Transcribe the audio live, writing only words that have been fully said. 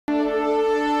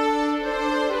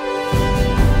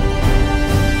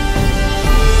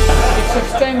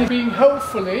extended, being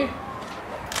hopefully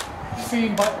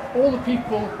seen by all the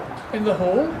people in the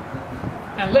hall.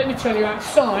 And let me tell you,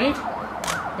 outside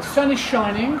the sun is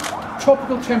shining,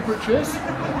 tropical temperatures.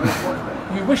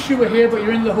 You wish you were here, but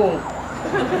you're in the hall.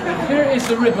 Here is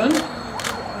the ribbon,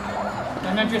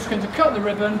 and I'm just going to cut the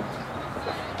ribbon.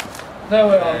 There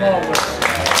we are, marvellous.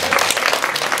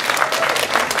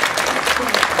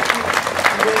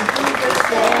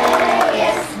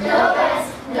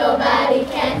 Nobody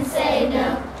can say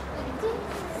no.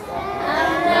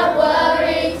 I'm not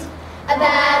worried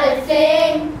about a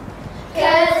thing,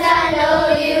 'cause I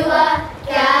know you are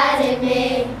guiding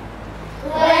me.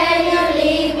 When you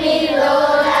leave me,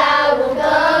 Lord, I will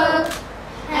go.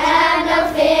 I have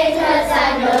no fear, 'cause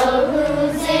I know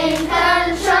who's in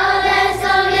control. There's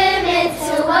no limit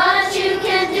to what you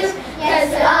can do,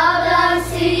 'cause it all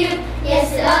belongs to you.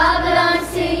 Yes, it all belongs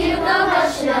to you. No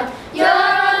question of you're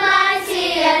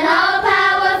almighty and all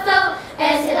powerful.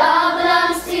 Yes, it all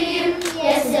belongs to you.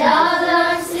 Yes, it all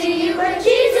belongs to you. When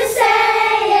Jesus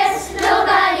says yes,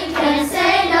 nobody can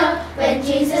say no. When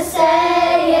Jesus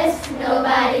says yes,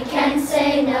 nobody can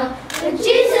say no. When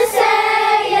Jesus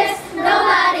says yes,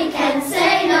 nobody can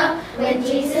say no. When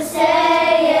Jesus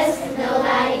says yes,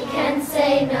 nobody can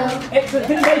say no. Excellent.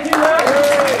 Didn't they do that?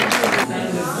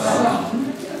 And the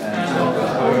Son and of the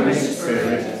Holy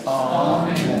Spirit.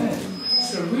 Amen.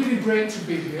 So really great to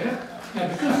be here. Now,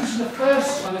 because this is the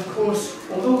first, and of course,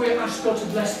 although we ask God to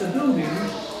bless the building,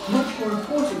 much more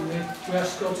importantly, we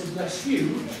ask God to bless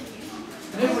you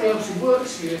and everybody else who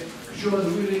works here, because you're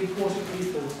the really important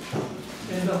people.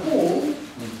 In the hall,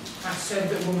 I said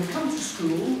that when we come to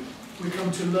school, we come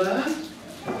to learn,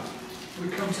 we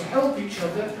come to help each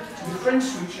other, to be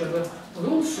friends to each other, but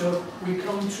also we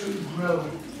come to grow.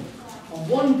 On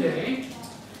one day,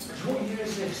 because what year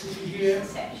is this? This is year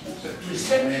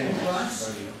reception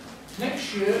class.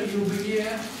 Next year you'll be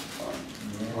year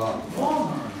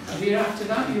 1. And the year after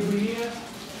that you'll be year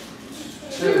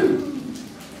 2.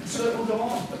 And so it will go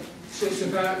on. So it's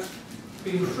about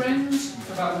being friends,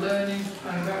 about learning,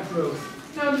 and about growth.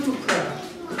 Now a little prayer.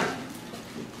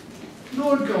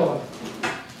 Lord God,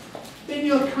 in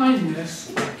your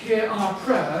kindness, hear our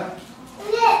prayer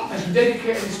as we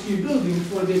dedicate this new building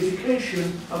for the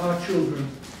education of our children.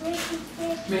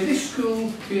 May this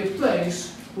school be a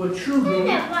place where children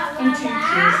and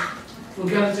teachers will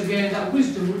gather to gain that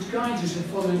wisdom which guides us in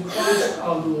following Christ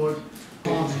our Lord.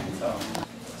 Amen.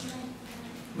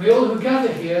 May all who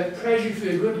gather here praise you for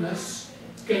your goodness,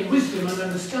 gain wisdom and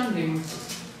understanding,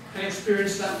 and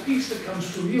experience that peace that comes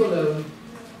from you alone,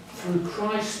 through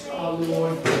Christ our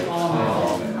Lord.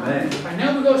 Amen. Amen. And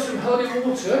now we've got some holy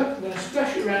water. I'm going to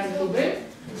splash it around a little bit.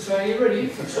 So are you ready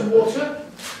for some water?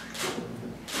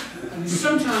 And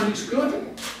sometimes it's good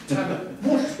to have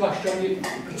water splashed on you,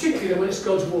 particularly when it's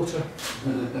God's water.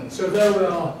 So there we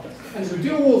are. And as we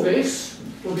do all this,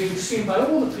 we're being seen by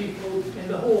all the people in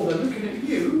the hall. They're looking at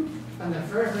you, and they're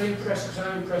very, very impressed, because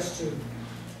I'm impressed too.